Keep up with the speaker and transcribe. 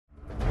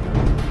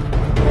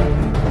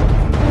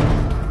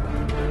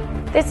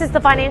This is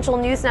the Financial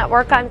News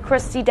Network. I'm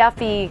Christy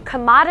Duffy.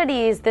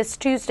 Commodities this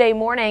Tuesday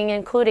morning,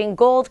 including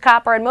gold,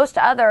 copper, and most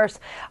others,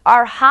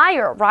 are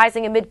higher,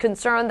 rising amid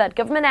concern that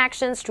government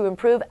actions to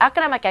improve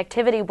economic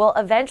activity will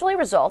eventually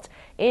result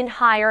in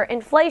higher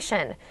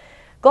inflation.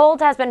 Gold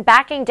has been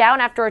backing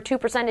down after a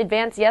 2%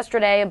 advance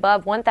yesterday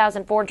above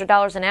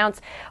 $1,400 an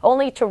ounce,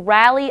 only to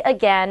rally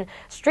again,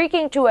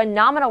 streaking to a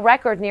nominal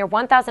record near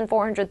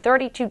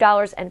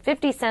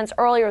 $1,432.50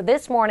 earlier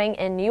this morning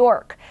in New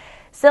York.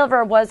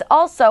 Silver was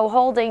also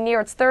holding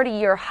near its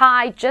 30-year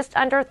high, just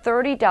under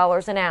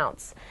 $30 an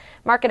ounce.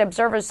 Market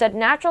observers said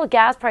natural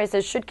gas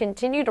prices should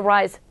continue to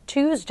rise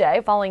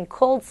Tuesday, following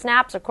cold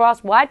snaps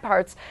across wide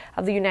parts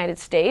of the United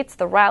States.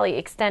 The rally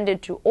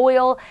extended to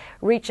oil,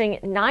 reaching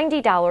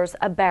 $90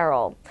 a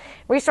barrel.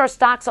 Resource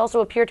stocks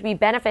also appear to be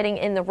benefiting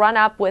in the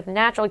run-up, with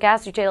natural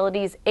gas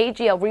utilities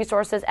AGL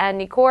Resources and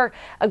Nicor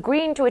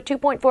agreeing to a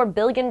 $2.4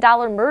 billion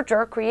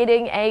merger,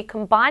 creating a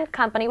combined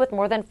company with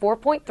more than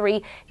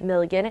 4.3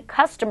 million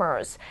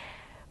customers.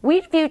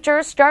 Wheat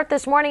futures start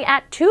this morning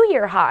at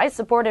two-year highs,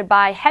 supported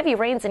by heavy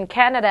rains in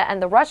Canada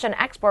and the Russian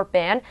export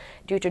ban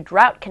due to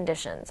drought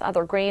conditions.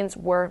 Other grains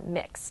were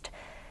mixed.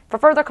 For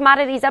further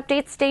commodities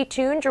updates, stay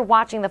tuned. You're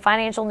watching the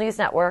Financial News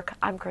Network.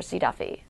 I'm Christy Duffy.